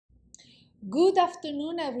Good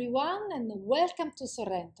afternoon, everyone, and welcome to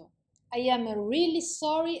Sorrento. I am really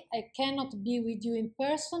sorry I cannot be with you in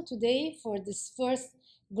person today for this first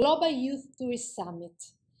Global Youth Tourist Summit.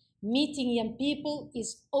 Meeting young people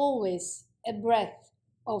is always a breath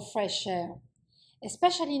of fresh air.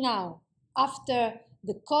 Especially now, after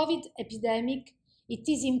the COVID epidemic, it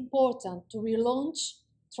is important to relaunch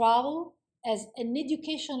travel as an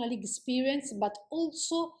educational experience, but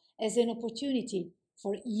also as an opportunity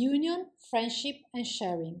for union, friendship, and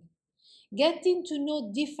sharing. Getting to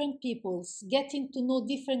know different peoples, getting to know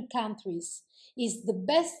different countries is the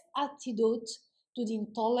best antidote to the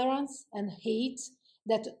intolerance and hate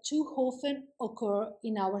that too often occur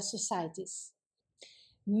in our societies.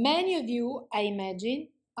 Many of you, I imagine,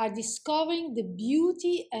 are discovering the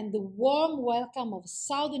beauty and the warm welcome of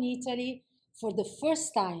southern Italy for the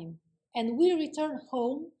first time and will return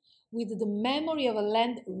home with the memory of a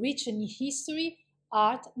land rich in history,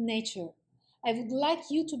 art, nature. I would like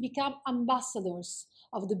you to become ambassadors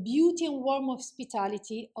of the beauty and warm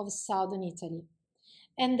hospitality of southern Italy.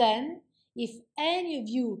 And then, if any of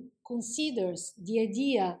you considers the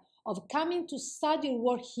idea of coming to study or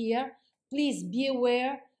work here, please be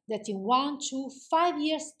aware that in 1 to 5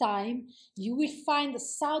 years' time, you will find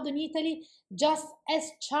southern Italy just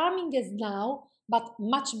as charming as now, but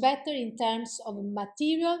much better in terms of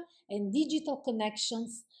material and digital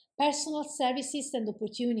connections, personal services, and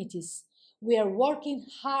opportunities. We are working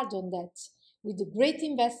hard on that with great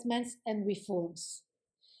investments and reforms.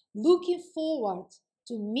 Looking forward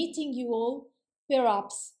to meeting you all,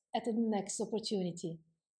 perhaps at the next opportunity.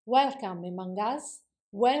 Welcome among us.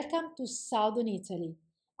 Welcome to Southern Italy.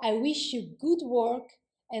 I wish you good work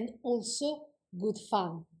and also good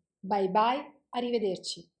fun. Bye bye,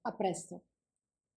 arrivederci, a presto.